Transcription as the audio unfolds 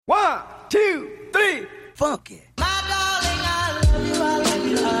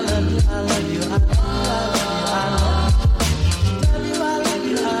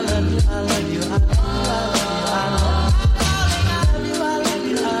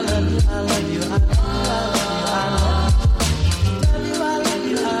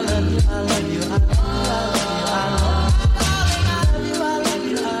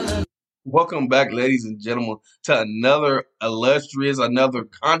Welcome back, ladies and gentlemen, to another illustrious, another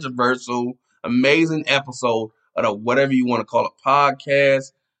controversial, amazing episode of the whatever you want to call it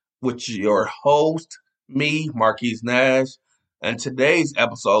podcast with your host, me, Marquise Nash. And today's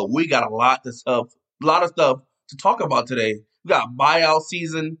episode, we got a lot of stuff to talk about today. We got buyout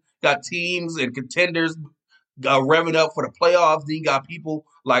season, got teams and contenders revving up for the playoffs. Then you got people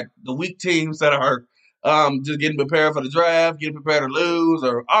like the weak teams that are just getting prepared for the draft, getting prepared to lose,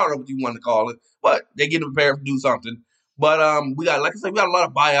 or I don't know what you want to call it, but they're getting prepared to do something. But we got, like I said, we got a lot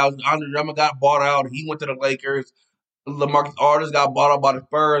of buyouts. Andre Drummond got bought out. He went to the Lakers. LaMarcus Aldridge got bought out by the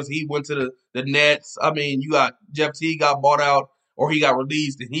Spurs. He went to the Nets. I mean, you got Jeff T got bought out or he got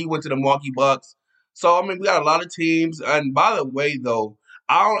released and he went to the Milwaukee Bucks. So I mean, we got a lot of teams. And by the way, though,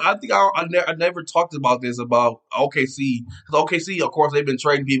 I never talked about this about OKC because OKC, of course, they've been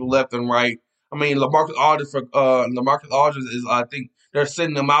trading people left and right. I mean, LaMarcus Aldridge is, I think they're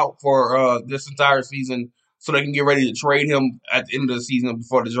sending him out for this entire season so they can get ready to trade him at the end of the season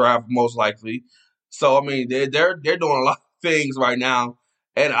before the draft, most likely. So I mean, they're doing a lot of things right now,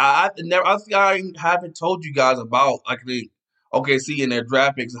 and I think I haven't told you guys about like the OKC and their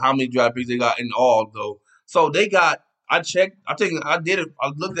draft picks and how many draft picks they got in all though. So they got. I checked. I think I did it.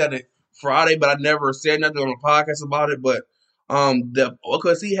 I looked at it Friday, but I never said nothing on the podcast about it. But the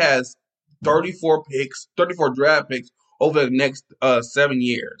OKC has 34 picks, 34 draft picks over the next 7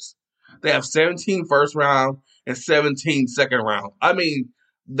 years. They have 17 first round and 17 second round. I mean,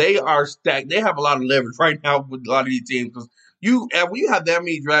 they are stacked. They have a lot of leverage right now with a lot of these teams because when you have that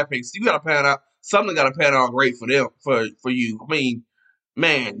many draft picks, you got to pan out something. Got to pan out great for them for you. I mean,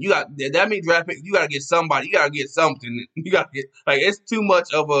 man, you got that many draft picks. You got to get somebody. You got to get something. You got to get like it's too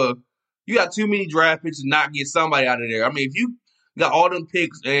much of a. You got too many draft picks to not get somebody out of there. I mean, if you got all them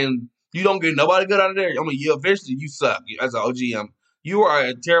picks and you don't get nobody good out of there, I mean, you eventually you suck as an OGM. You are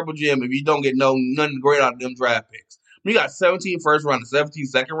a terrible GM if you don't get nothing great out of them draft picks. When you got 17 first round and 17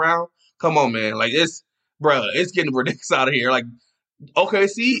 second round, come on, man. Like it's getting ridiculous out of here. Like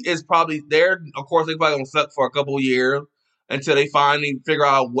OKC is probably there. Of course, they probably gonna suck for a couple of years until they finally figure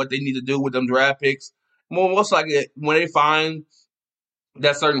out what they need to do with them draft picks. Most likely, when they find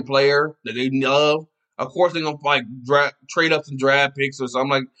that certain player that they love, of course they're gonna like trade up some draft picks or something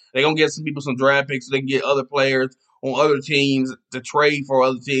like they're gonna get some people some draft picks so they can get other players on other teams to trade for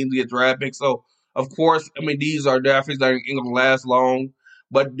other teams to get draft picks. So of course, I mean these are draft picks that ain't gonna last long.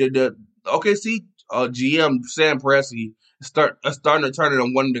 But the OKC GM Sam Presti starting to turn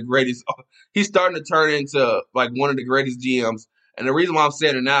into one of the greatest. He's starting to turn into like one of the greatest GMs. And the reason why I'm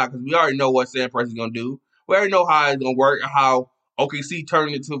saying it now because we already know what Sam Presti's gonna do. We already know how it's gonna work, how OKC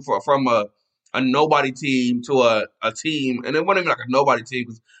turned into from a nobody team to a team, and it wasn't even like a nobody team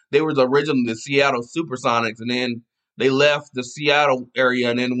because they were originally the Seattle Supersonics, and then they left the Seattle area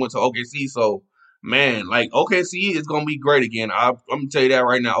and then went to OKC. So, man, like OKC is gonna be great again. I'm gonna tell you that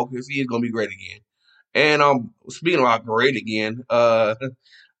right now. OKC is gonna be great again. And speaking about great again,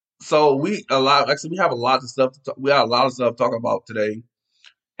 so we have a lot of stuff. We got a lot of stuff to talk about today,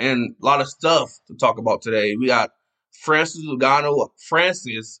 and a lot of stuff to talk about today. We got Francis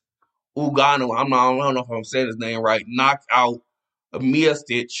Ugano, I don't know if I'm saying his name right, knocked out Mia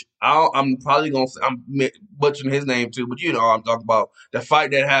Stitch. I'm probably going to I'm butchering his name too, but you know what I'm talking about. The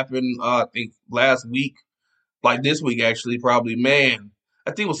fight that happened, I think, last week, like this week actually, probably, man. I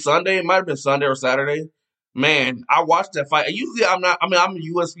think it was Sunday. It might have been Sunday or Saturday. Man, I watched that fight. Usually I'm not, I mean, I'm a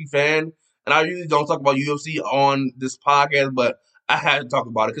UFC fan, and I usually don't talk about UFC on this podcast, but I had to talk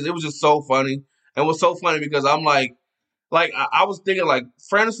about it because it was just so funny. And it was so funny because I'm like I was thinking, like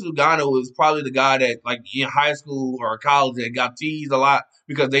Francis Ngannou is probably the guy that, like in high school or college, that got teased a lot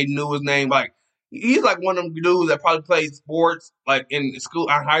because they knew his name. Like he's like one of them dudes that probably played sports like in school,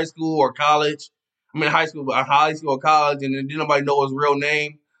 high school or college. I mean, high school or college, and then didn't nobody know his real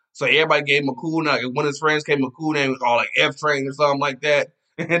name, so everybody gave him a cool name. One of his friends gave him a cool name, called like F Train or something like that.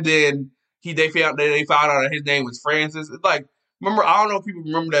 And then they found out that his name was Francis. It's like, remember, I don't know if people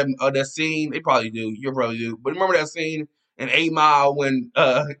remember that scene. They probably do. You probably do. But remember that scene in 8 Mile when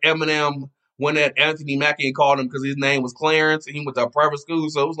Eminem went at Anthony Mackie and called him because his name was Clarence and he went to a private school.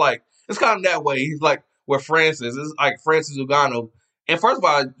 So it was like, it's kind of that way. He's like where Francis. It's like Francis Ugano. And first of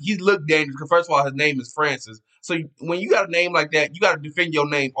all, he looked dangerous because first of all, his name is Francis. So when you got a name like that, you got to defend your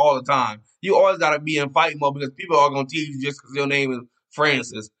name all the time. You always got to be in fight mode because people are going to tease you just because your name is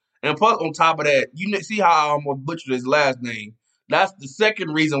Francis. And plus, on top of that, see how I almost butchered his last name. That's the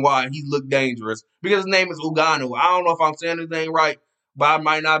second reason why he looked dangerous because his name is Uganu. I don't know if I'm saying his name right, but I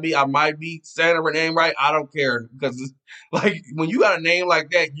might not be. I might be saying her name right. I don't care because like when you got a name like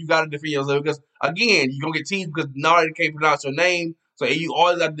that, you got to defend yourself because again, you're gonna get teased because nobody can't pronounce your name. So you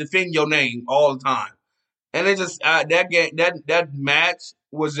always got to defend your name all the time. And it just that game that match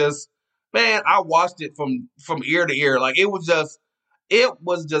was just man. I watched it from ear to ear. Like it was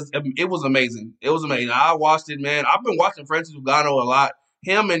amazing. It was amazing. I watched it, man. I've been watching Francis Ngannou a lot.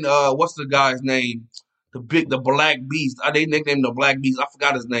 Him and what's the guy's name? The Black Beast. They nicknamed him the Black Beast. I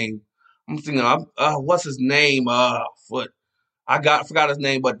forgot his name. I'm thinking, what's his name? Foot. Forgot his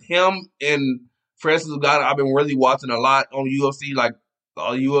name, but him and Francis Ngannou, I've been really watching a lot on UFC, like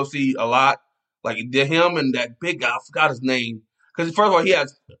UFC a lot. Like him and that big guy, I forgot his name. Because first of all, he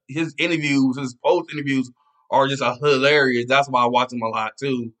has his interviews, his post interviews are just hilarious. That's why I watch him a lot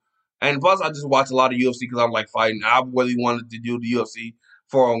too. And plus, I just watch a lot of UFC because I like fighting. I really wanted to do the UFC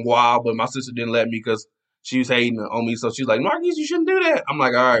for a while, but my sister didn't let me because she was hating on me. So she's like, Marquise, you shouldn't do that. I'm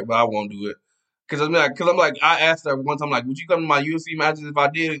like, all right, but I won't do it. Cause I asked her one time, like, would you come to my UFC matches if I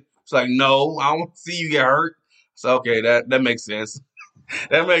did? She's like, no, I don't want to see you get hurt. So okay, that makes sense.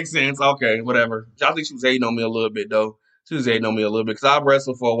 That makes sense. Okay, whatever. I think she was hating on me a little bit though. She was hating on me a little bit because I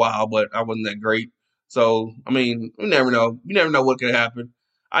wrestled for a while, but I wasn't that great. So I mean, you never know. You never know what could happen.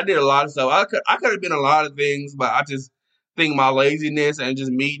 I did a lot of stuff. I could have been a lot of things, but I just think my laziness and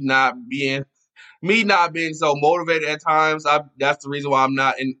just me not being so motivated at times. That's the reason why I'm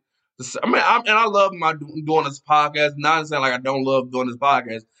not in. I mean, I love my doing this podcast. Not saying like I don't love doing this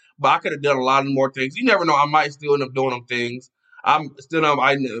podcast, but I could have done a lot of more things. You never know. I might still end up doing them things. I'm still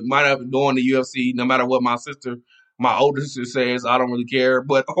I might have been doing the UFC no matter what my older sister says. I don't really care,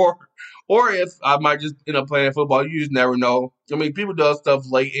 but or if I might just end up playing football. You just never know. I mean, people do stuff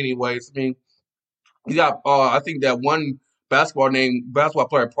late anyways. I mean, you got, I think that one basketball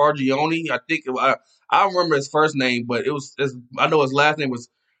player, Pargioni. I don't remember his first name, but I know his last name was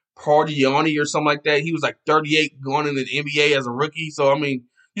Pargioni or something like that. He was like 38 going into the NBA as a rookie. So I mean,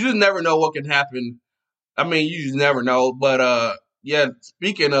 you just never know what can happen. I mean, you just never know. But yeah.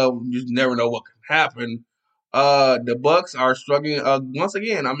 Speaking of, you just never know what can happen. The Bucks are struggling once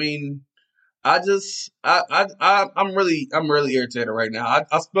again. I mean, I'm really irritated right now.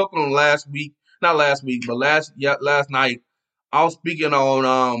 I spoke on last week, not last week, but last night. I was speaking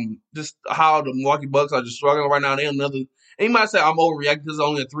on just how the Milwaukee Bucks are just struggling right now. And you might say I'm overreacting because it's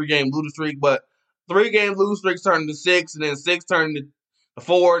only a 3-game losing streak, but 3-game losing streaks turn to 6, and then 6 turn to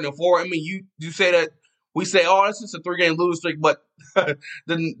 4, and then 4. I mean, you say that we say, oh, it's just a 3-game losing streak, but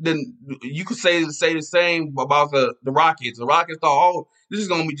then you could say the same about the Rockets. The Rockets thought, oh, this is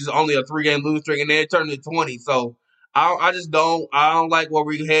gonna be just only a 3-game losing streak, and then it turned to 20. So I don't like where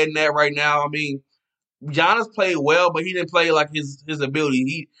we're heading at right now. I mean, Giannis played well, but he didn't play like his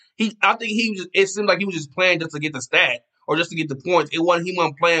ability. I think it seemed like he was just playing just to get the stat or just to get the points. He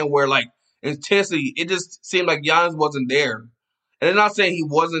wasn't playing where like intensity. It just seemed like Giannis wasn't there. And I'm not saying he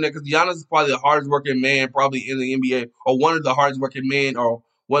wasn't there because Giannis is probably the hardest working man probably in the NBA or one of the hardest working men or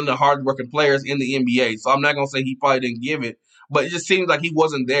one of the hardest working players in the NBA. So I'm not gonna say he probably didn't give it, but it just seems like he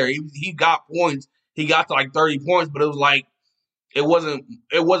wasn't there. He got points. He got to like 30 points, but it was like it wasn't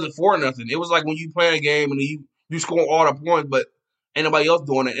for nothing. It was like when you play a game and you score all the points, but ain't nobody else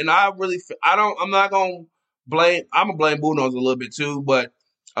doing it. And I'm not gonna blame. I'm gonna blame Bulldogs a little bit too, but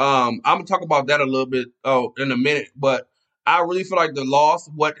I'm gonna talk about that a little bit in a minute. But I really feel like the loss,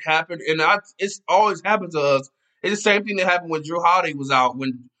 what happened, and it's always happened to us. It's the same thing that happened when Drew Holiday was out.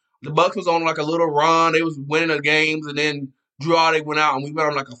 When the Bucks was on like a little run, they was winning the games, and then Drew Holiday went out, and we went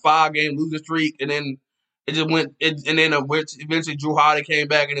on like a 5-game losing streak, and then it just went, and then eventually Drew Holiday came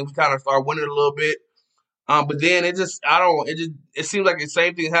back, and then we kind of started winning a little bit. But then it seems like the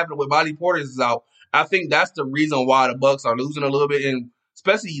same thing happened with Bobby Portis is out. I think that's the reason why the Bucks are losing a little bit, and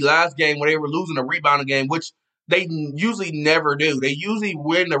especially last game when they were losing the rebounding game, which they usually never do. They usually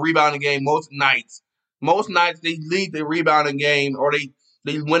win the rebounding game most nights. Most nights they lead the rebounding game, or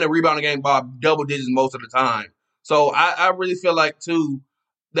they win the rebounding game by double digits most of the time. So I really feel like too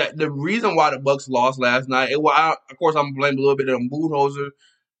that the reason why the Bucks lost last night, of course I'm blaming a little bit on Budenholzer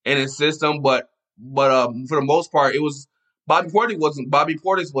and his system, but for the most part, it was Bobby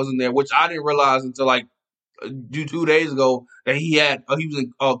Portis wasn't there, which I didn't realize until like 2 days ago that he was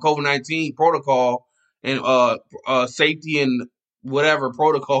in COVID-19 protocol and safety and whatever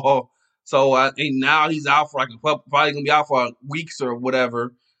protocol. So I think now he's out for probably gonna be out for weeks or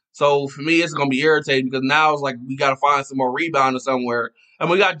whatever. So for me, it's gonna be irritating because now it's like we got to find some more rebounders somewhere, and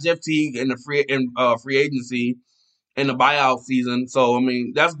we got Jeff Teague in the free agency in the buyout season. So I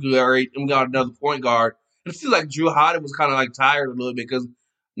mean that's good, right? And we got another point guard. And it seems like Drew Holiday was kind of like tired a little bit because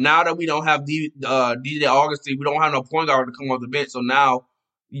now that we don't have DJ Augustine, we don't have no point guard to come off the bench. So now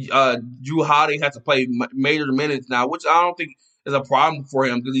Drew Holiday has to play major minutes now, which I don't think is a problem for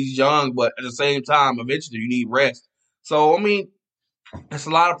him because he's young. But at the same time, eventually you need rest. So I mean, it's a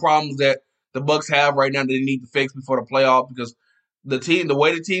lot of problems that the Bucks have right now that they need to fix before the playoffs because the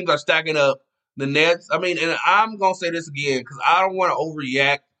way the teams are stacking up, the Nets. I mean, and I'm gonna say this again because I don't want to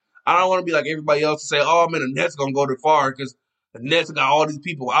overreact. I don't want to be like everybody else to say, "Oh man, the Nets gonna go too far" because the Nets got all these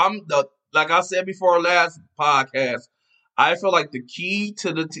people. Like I said before last podcast. I feel like the key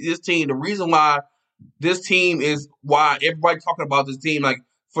to this team, the reason why this team is why everybody talking about this team, like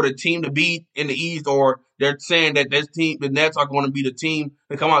for the team to beat in the East, or they're saying that this team, the Nets are going to be the team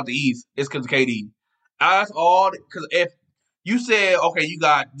to come out the East. It's because of KD. That's all. Because if you said, okay, you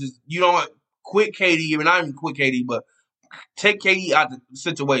don't quit KD, I mean not even quit KD, but take KD out the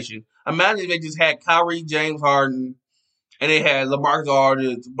situation. Imagine if they just had Kyrie, James Harden, and they had LaMarcus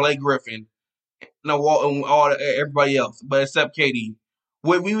Aldridge, Blake Griffin, everybody else, but except KD.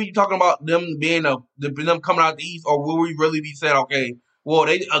 Would we be talking about them them coming out the East, or will we really be saying, okay, well,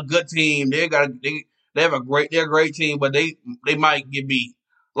 they a good team, they're a great team, but they might get beat.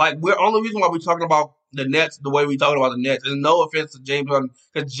 Like we're only reason why we're talking about the Nets the way we talking about the Nets, and no offense to James Harden,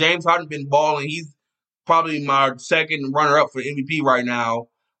 because James Harden been balling. He's probably my second runner up for MVP right now,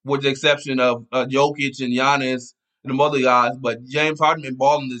 with the exception of Jokic and Giannis and the other guys. But James Harden been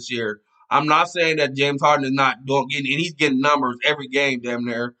balling this year. I'm not saying that James Harden is not and he's getting numbers every game damn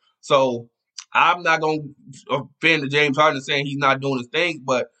near. So I'm not going to offend James Harden saying he's not doing his thing.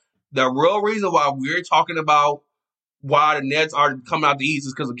 But the real reason why we're talking about why the Nets are coming out the East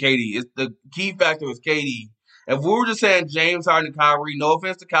is because of KD. It's the key factor is KD. If we were just saying James Harden and Kyrie, no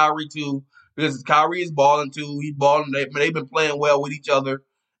offense to Kyrie too, because Kyrie is balling too. He's balling. They've been playing well with each other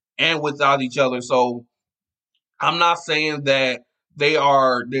and without each other. So I'm not saying that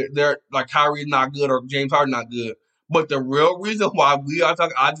they're like Kyrie's not good or James Harden not good. But the real reason why we are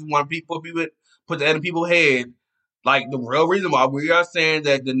talking, I just want put that in people's head. Like the real reason why we are saying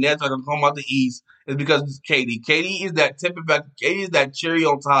that the Nets are gonna come out the East is because it's KD. KD is that KD is that cherry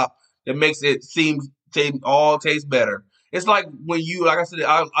on top that makes it seem all taste better. It's like when you, like I said,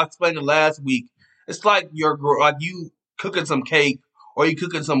 I explained it last week. It's like like you cooking some cake or you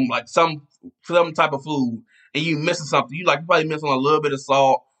cooking some type of food and you missing something. You probably missing a little bit of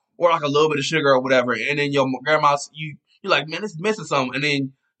salt or like a little bit of sugar or whatever. And then your grandma, you're like, man, it's missing something. And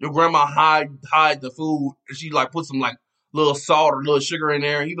then your grandma hide the food and she like put some like little salt or little sugar in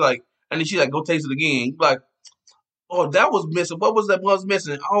there. And you be like, and then she like go taste it again. You be like, oh, that was missing. What was that was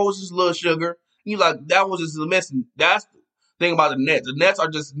missing? Oh, it's just a little sugar. You like that was just missing. That's the thing about the Nets. The Nets are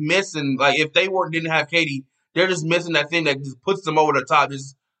just missing. Like if they didn't have Katie, they're just missing that thing that just puts them over the top.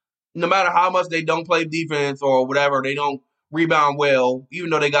 Just no matter how much they don't play defense or whatever, they don't rebound well.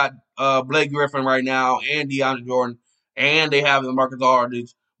 Even though they got Blake Griffin right now and DeAndre Jordan, and they have the Marcus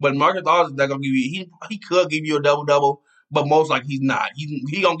Aldridge. But Marcus Aldridge, not gonna give you. He could give you a double double, but most likely he's not.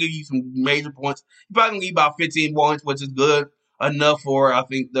 He gonna give you some major points. He probably gonna give you about 15 points, which is good enough for I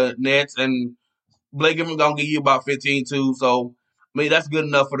think the Nets. And Blake Griffin gonna give you about 15 too. So I mean that's good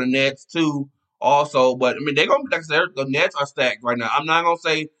enough for the Nets too. Also, but I mean they're gonna like I said, the Nets are stacked right now. I'm not gonna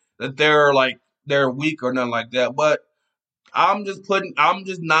say that they're weak or nothing like that, but I'm just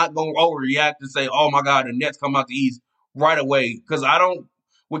not gonna overreact and say, oh my God, the Nets come out the East right away. Because I don't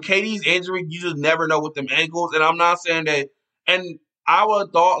with KD's injury, you just never know with them ankles. And I'm not saying that and I would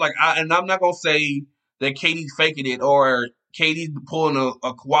have thought and I'm not gonna say that KD's faking it or KD's pulling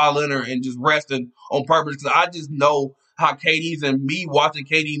a Kawhi Leonard and just resting on purpose because I just know how KD's and me watching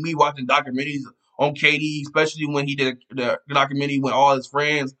documentaries on KD, especially when he did the documentary with all his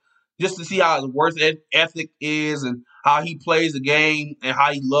friends, just to see how his work ethic is and how he plays the game and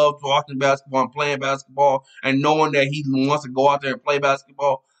how he loves watching basketball and playing basketball and knowing that he wants to go out there and play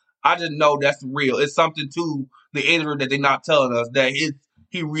basketball. I just know that's real. It's something to the injury that they're not telling us that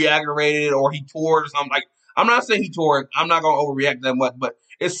he re-aggravated or he tore it or something. Like I'm not saying he tore it. I'm not gonna overreact that much, but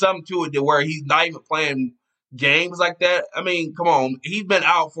it's something to it that where he's not even playing games like that. I mean, come on, he's been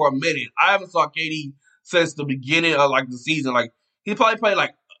out for a minute. I haven't saw KD since the beginning of like the season. Like he probably played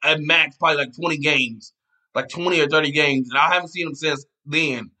like at max probably like 20 games, like 20 or 30 games, and I haven't seen him since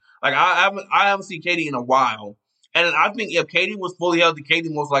then. Like I haven't seen KD in a while. And I think if KD was fully healthy, KD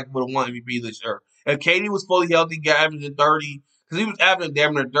most likely would have won MVP this year. If KD was fully healthy, averaging 30, because he was averaging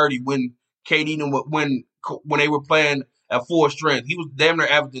damn near 30 when KD when they were playing at full strength. He was damn near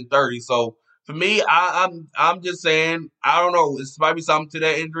averaging 30. So for me, I'm just saying I don't know. It might be something to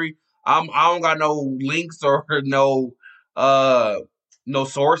that injury. I don't got no links or uh no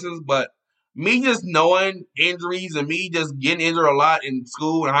sources, but me just knowing injuries and me just getting injured a lot in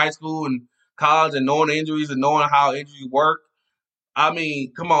school and high school and college and knowing injuries and knowing how injuries work. I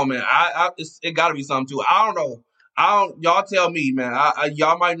mean, come on, man. It got to be something too. I don't know. I don't. Y'all tell me, man.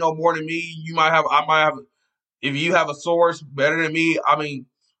 Y'all might know more than me. You might have. I might have. If you have a source better than me, I mean,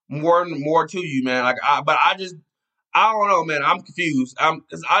 more to you, man. But I don't know, man. I'm confused.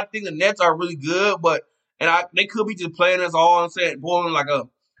 Cause I think the Nets are really good, but they could be just playing us all and saying pulling like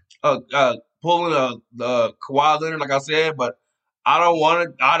pulling the Kawhi Leonard, like I said, but I don't want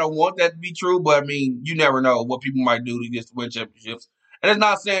it. I don't want that to be true. But I mean, you never know what people might do to get to win championships. And it's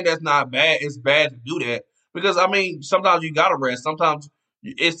not saying that's not bad. It's bad to do that because I mean, sometimes you gotta rest. Sometimes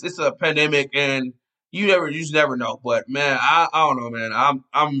it's a pandemic and you just never know. But man, I don't know, man.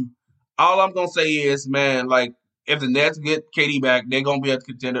 I'm all I'm gonna say is, man, like if the Nets get KD back, they're gonna be a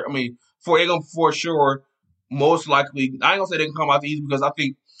contender. I mean, they're gonna for sure, most likely. I ain't gonna say they can come out the East because I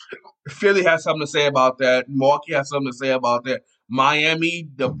think Philly has something to say about that. Milwaukee has something to say about that. Miami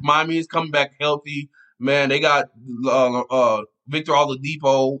is coming back healthy. Man, they got Victor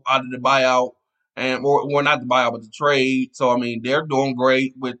Oladipo out of the buyout, and or well, not the buyout, but the trade. So I mean, they're doing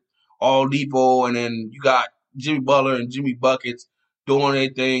great with Oladipo, and then you got Jimmy Butler and Jimmy Buckets doing their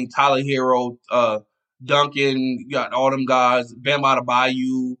thing. Tyler Hero, Duncan, you got all them guys. Bam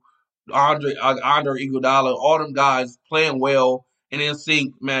Adebayo, Andre Iguodala, all them guys playing well and in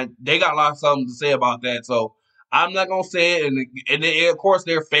sync, man, they got a lot of something to say about that. So I'm not gonna say it, and of course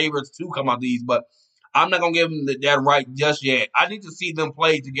they're favorites to come out these, but I'm not gonna give them that right just yet. I need to see them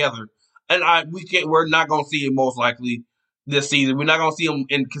play together, and we're not gonna see it most likely this season. We're not gonna see them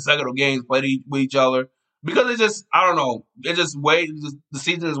in consecutive games play with each other because it's just I don't know. It's just the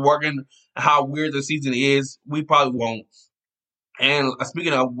season is working. How weird the season is, we probably won't. And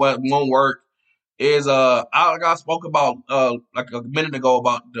speaking of what won't work, is I spoke about like a minute ago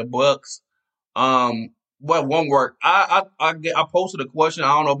about the Bucks. What won't work? I posted a question. I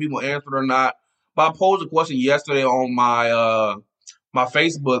don't know if people answered or not, but I posed a question yesterday on my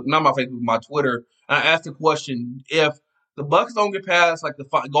Facebook, not my Facebook, my Twitter. And I asked the question: if the Bucks don't get past like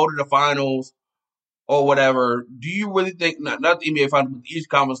go to the finals or whatever, do you really think not the NBA finals, but the East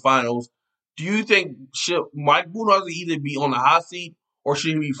Conference finals? Do you think should Mike Budenholzer either be on the hot seat or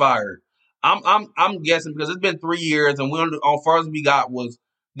should he be fired? I'm guessing because it's been 3 years and on far as we got was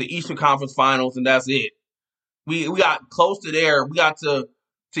the Eastern Conference Finals and that's it. We got close to there. We got to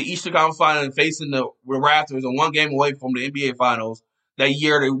Eastern Conference Finals and facing the Raptors and one game away from the NBA Finals that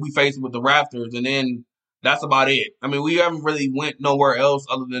year that we faced with the Raptors, and then that's about it. I mean, we haven't really went nowhere else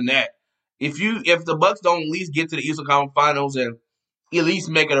other than that. If the Bucks don't at least get to the Eastern Conference Finals and at least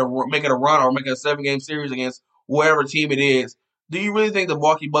make it a run or make it a 7 game series against whatever team it is, do you really think the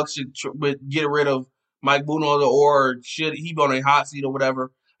Milwaukee Bucks should get rid of Mike Budenholzer or should he be on a hot seat or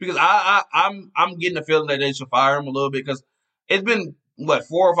whatever? Because I'm getting the feeling that they should fire him a little bit because it's been what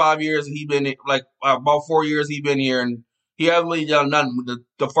 4 or 5 years he's been like about 4 years he's been here and he hasn't really done nothing.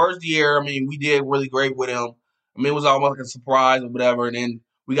 The first year, I mean, we did really great with him. I mean, it was almost like a surprise or whatever, and then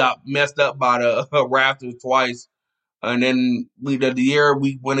we got messed up by the Raptors twice. And then the year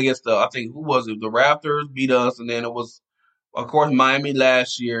we went against I think who was it? The Raptors beat us, and then it was of course Miami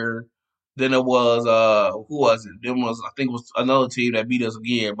last year. Then it was who was it? Then was I think it was another team that beat us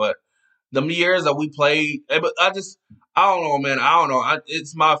again. But the years that we played, but I don't know, man. I don't know.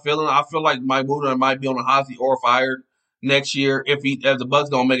 It's my feeling. I feel like Mike Budenholzer might be on the hot seat or fired next year if the Bucks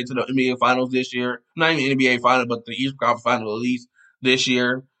don't make it to the NBA Finals this year. Not even NBA Finals, but the Eastern Conference Finals at least this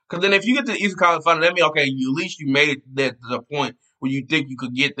year. Because then if you get to the Eastern Conference Finals, that means okay, at least you made it to the point where you think you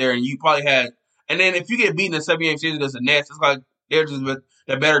could get there, and you probably had. And then if you get beaten in 7 game series against the Nets, it's like they're just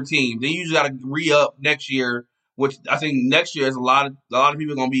the better team. Then you just got to re up next year, which I think next year is a lot of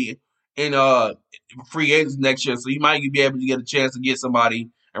people going to be in free agents next year, so you might be able to get a chance to get somebody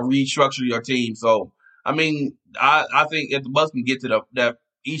and restructure your team. So I mean, I think if the Bucks can get to that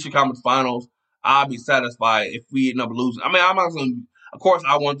Eastern Conference Finals, I'll be satisfied if we end up losing. I mean, I'm not going to. Of course,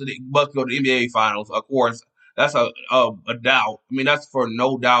 I want the Bucks to go to the NBA Finals. Of course, that's a doubt. I mean, that's for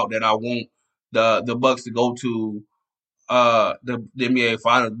no doubt that I want the Bucks to go to the NBA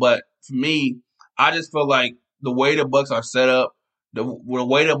Finals. But for me, I just feel like the way the Bucks are set up, the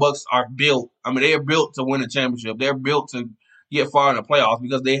way the Bucks are built. I mean, they are built to win a championship. They're built to get far in the playoffs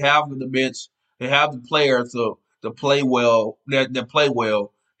because they have the bench, they have the players to play well. That play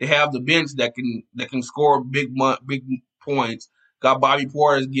well. They have the bench that can score big points. Got Bobby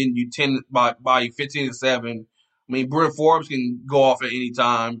Portis getting you 10 by 15 and 7. I mean, Brent Forbes can go off at any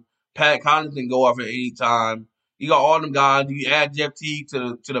time. Pat Connaughton can go off at any time. You got all them guys. You add Jeff Teague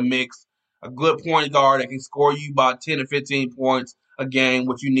to the mix. A good point guard that can score you about 10 to 15 points a game,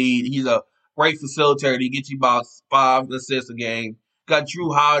 what you need. He's a great facilitator. He gets you about 5 assists a game. Got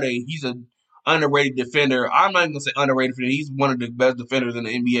Drew Holiday. He's an underrated defender. I'm not even gonna say underrated defender. He's one of the best defenders in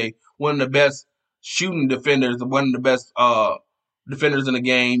the NBA. One of the best shooting defenders. One of the best defenders in the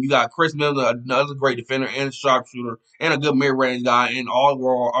game. You got Chris Miller, another great defender and a sharpshooter, and a good mid-range guy, and all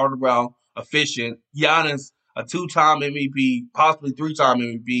around efficient. Giannis, a 2-time MVP, possibly 3-time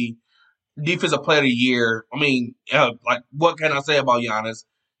MVP, defensive player of the year. I mean, like what can I say about Giannis?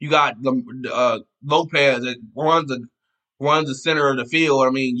 You got the Lopez that runs the center of the field.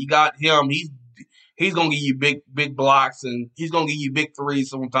 I mean, you got him. He's gonna give you big blocks, and he's gonna give you big threes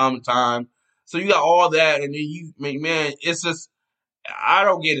from time to time. So you got all that, and then man, it's just I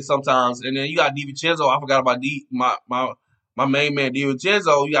don't get it sometimes. And then you got DiVincenzo. I forgot about my main man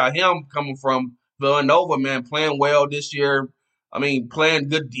DiVincenzo. You got him coming from Villanova, man, playing well this year. I mean, playing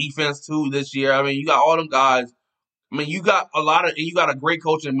good defense too this year. I mean, you got all them guys. I mean, you got a great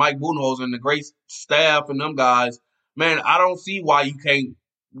coach in Mike Budenholzer and the great staff and them guys. Man, I don't see why you can't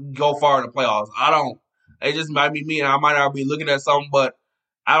go far in the playoffs. I don't. It just might be me, and I might not be looking at something, but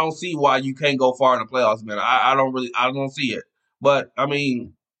I don't see why you can't go far in the playoffs, man. I don't see it. But I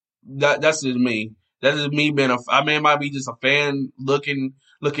mean, that's just me. That's just me being I mean, it might be just a fan looking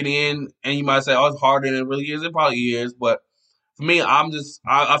in, and you might say, "Oh, it's harder than it really is." It probably is, but for me,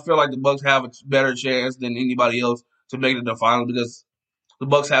 I feel like the Bucks have a better chance than anybody else to make it to the final because the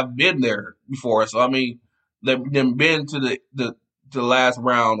Bucks have been there before. So I mean, they've been to the last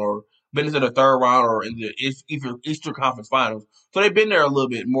round or been into the third round or in the Eastern Conference Finals. So they've been there a little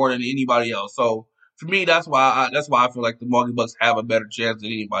bit more than anybody else. So for me, that's why I feel like the Milwaukee Bucks have a better chance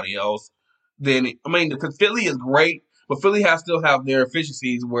than anybody else. I mean, because Philly is great, but Philly still have their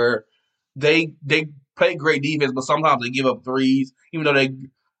efficiencies where they play great defense, but sometimes they give up threes, even though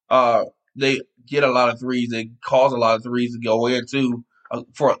they get a lot of threes, they cause a lot of threes to go in too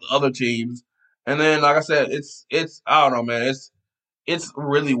for other teams. And then, like I said, it's I don't know, man. It's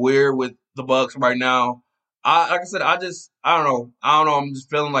really weird with the Bucks right now. Like I said, I don't know. I'm just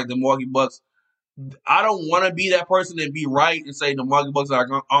feeling like the Milwaukee Bucks. I don't want to be that person and be right and say the Milwaukee Bucks aren't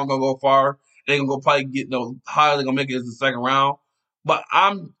gonna go far. They're gonna go probably get higher. They're gonna make it as the second round. But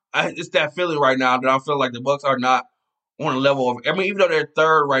it's that feeling right now that I feel like the Bucks are not on a level of. I mean, even though they're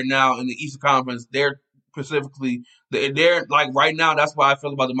third right now in the Eastern Conference, they're like right now. That's why I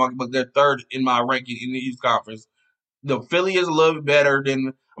feel about the Milwaukee Bucks. They're third in my ranking in the Eastern Conference. The Philly is a little bit better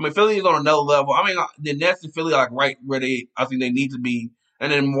than. I mean, Philly is on another level. I mean, the Nets and Philly are like right where I think they need to be,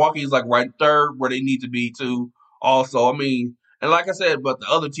 and then Milwaukee is like right third where they need to be too. Also, I mean, and like I said, but the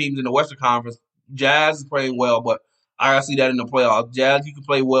other teams in the Western Conference, Jazz is playing well, but I see that in the playoffs. Jazz, you can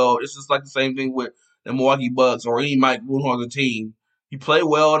play well. It's just like the same thing with the Milwaukee Bucks or any Mike Budenholzer team. You play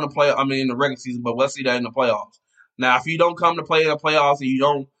well in in the regular season, but let's see that in the playoffs. Now, if you don't come to play in the playoffs and you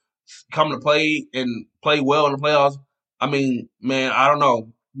don't come to play and play well in the playoffs, I mean, man, I don't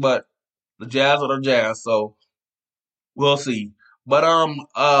know, but the Jazz are the Jazz, so we'll see. But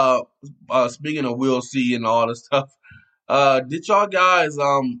speaking of we'll see and all this stuff, did y'all guys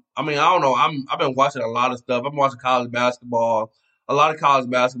I mean, I don't know, I've been watching a lot of stuff. I've been watching college basketball, a lot of college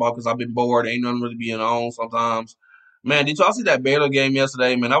basketball because I've been bored. Ain't nothing really being on sometimes. Man, did y'all see that Baylor game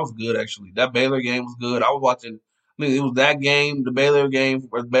yesterday? Man, that was good actually. That Baylor game was good. I was watching. I mean, it was that game, the Baylor game,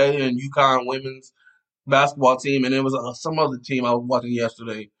 with Baylor and UConn women's basketball team, and it was some other team I was watching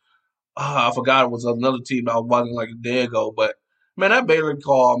yesterday. I forgot it was another team that I was watching like a day ago. But man, that Baylor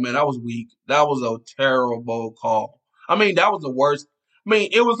call, man, that was weak. That was a terrible call. I mean, that was the worst. I mean,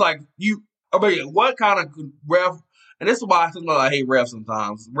 it was like you. I mean, what kind of ref? And this is why sometimes I hate refs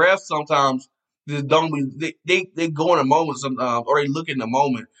sometimes. Refs sometimes just don't be. They go in a moment sometimes, or they look in the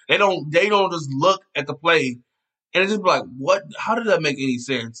moment. They don't just look at the play and it's just like, what? How did that make any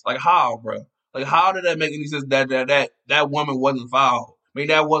sense? Like how, bro? Like how did that make any sense that woman wasn't fouled? I mean,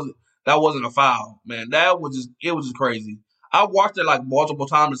 that wasn't a foul, man. It was just crazy. I watched it like multiple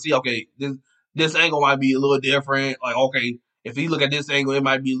times to see, okay, this angle might be a little different. Like, okay, if you look at this angle, it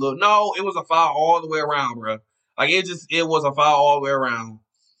might be a little. No, it was a foul all the way around, bro. Like it was a foul all the way around.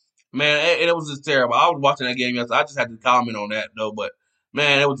 Man, it was just terrible. I was watching that game yesterday. I just had to comment on that though, but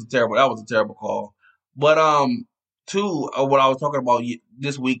man, that was a terrible call. But two, what I was talking about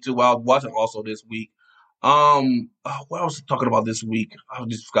this week too, what I was watching also this week. What I was talking about this week, I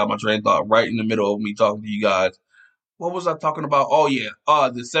just forgot my train of thought right in the middle of me talking to you guys. What was I talking about? Oh yeah,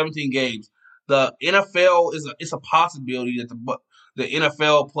 the 17 games. The NFL it's a possibility that the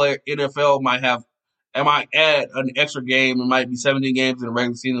NFL might have it might add an extra game. It might be 17 games in the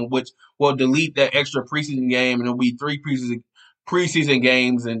regular season, which will delete that extra preseason game, and it'll be three preseason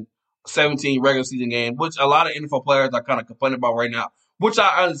games and 17 regular season games, which a lot of NFL players are kind of complaining about right now. Which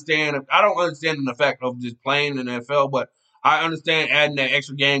I understand. I don't understand the fact of just playing in the NFL, but I understand adding that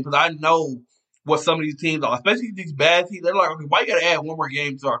extra game because I know what some of these teams are, especially these bad teams. They're like, okay, why you got to add one more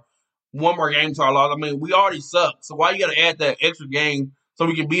game to our loss? I mean, we already suck, so why you got to add that extra game so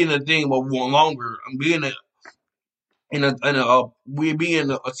we can be in the thing but longer and be we be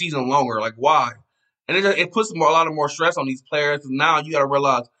in a season longer? Like why? And it puts a lot of more stress on these players. And now you got to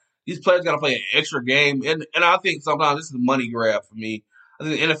realize these players got to play an extra game, and I think sometimes this is a money grab for me. I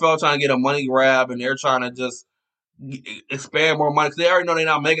think the NFL trying to get a money grab, and they're trying to just expand more money. 'Cause they already know they're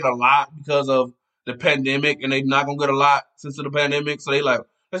not making a lot because of the pandemic, and they're not gonna get a lot since the pandemic. So they like,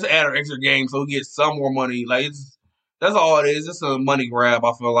 let's add an extra game so we get some more money. Like that's all it is. It's a money grab.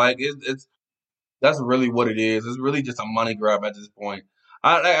 I feel like it's that's really what it is. It's really just a money grab at this point.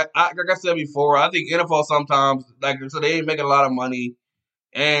 Like I said before, I think NFL sometimes like so they ain't making a lot of money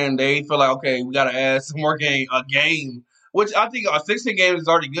and they feel like, okay, we got to add some more a game, which I think a 16 games is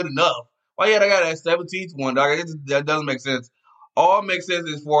already good enough. Why they got that 17th one, dog? That doesn't make sense. All it makes sense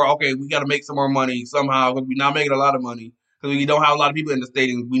is for, okay, we got to make some more money somehow because we're not making a lot of money because we don't have a lot of people in the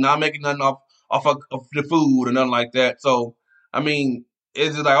stadium. We're not making nothing off of the food and nothing like that. So, I mean,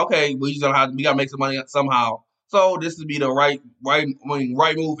 it's just like, okay, we got to make some money somehow. So this would be the right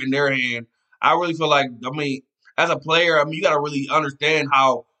move in their hand. I really feel like, I mean, as a player, I mean, you got to really understand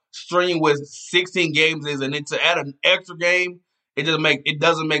how strenuous 16 games is, and then to add an extra game, it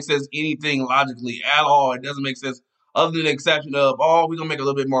doesn't make sense anything logically at all. It doesn't make sense other than the exception of, oh, we're gonna make a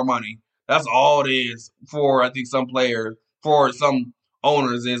little bit more money. That's all it is for I think some players, for some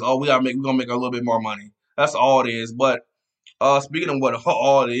owners is, oh, we're gonna make a little bit more money. That's all it is. But speaking of what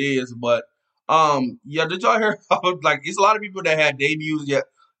all it is, but yeah, did y'all hear? Like, it's a lot of people that had debuts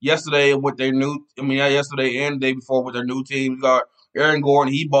yesterday with their new. I mean, not yesterday and the day before with their new team. You got Aaron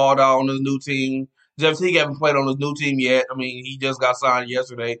Gordon. He balled out on his new team. Jeff Teague haven't played on his new team yet. I mean, he just got signed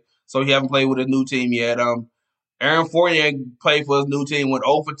yesterday, so he haven't played with his new team yet. Aaron Fournier played for his new team, went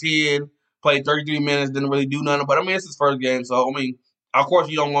 0 for 10, played 33 minutes, didn't really do nothing. But I mean, it's his first game, so I mean, of course,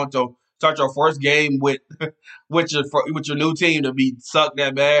 you don't want to start your first game with with your new team to be sucked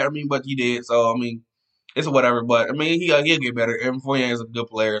that bad. I mean, but you did, so I mean, it's whatever. But I mean, he'll get better. Aaron Fournier is a good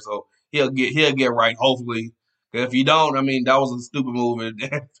player, so he'll get right. Hopefully, if you don't, I mean, that was a stupid move if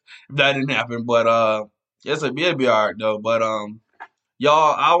that didn't happen. But it'll be all right though. But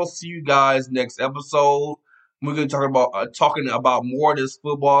y'all, I will see you guys next episode. We're gonna talking about more of this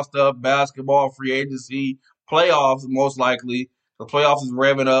football stuff, basketball, free agency, playoffs, most likely. The playoffs is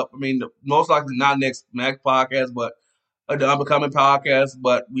revving up. I mean, most likely not next podcast, but the upcoming podcast.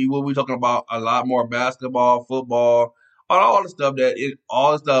 But we will be talking about a lot more basketball, football, all the stuff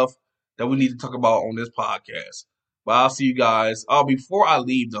that we need to talk about on this podcast. But I'll see you guys. Oh, before I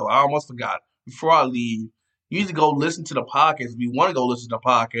leave though, I almost forgot. Before I leave, you need to go listen to the podcast. If you want to go listen to the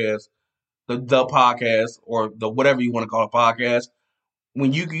podcast, the podcast or the whatever you want to call a podcast,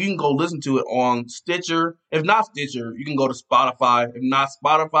 when you can go listen to it on Stitcher. If not Stitcher, you can go to Spotify. If not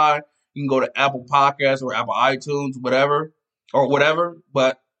Spotify, you can go to Apple Podcasts or Apple iTunes, whatever.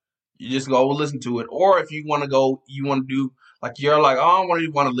 But you just go listen to it. Or if you want to do like you're like, oh, I don't really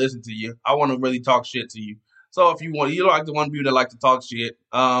want to listen to you. I want to really talk shit to you. So if you like the one people that like to talk shit,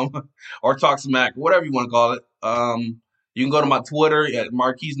 or talk smack, whatever you want to call it, you can go to my Twitter at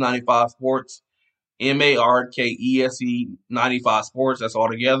Marquise95Sports. Markese 95 Sports. That's all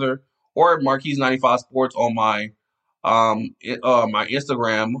together. Or Marquise 95 Sports on my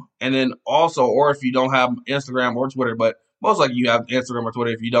Instagram. And then also, or if you don't have Instagram or Twitter, but most likely you have Instagram or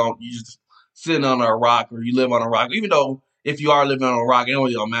Twitter. If you don't, you just sitting on a rock or you live on a rock. Even though if you are living on a rock, it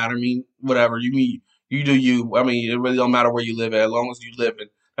really don't matter. I mean, whatever. You do you. I mean, it really don't matter where you live at, as long as you live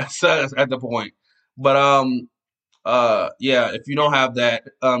it. That's at the point. But yeah, if you don't have that,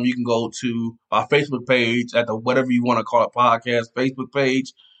 you can go to our Facebook page at the whatever you want to call it podcast Facebook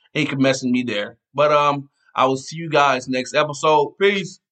page, and you can message me there. But I will see you guys next episode. Peace.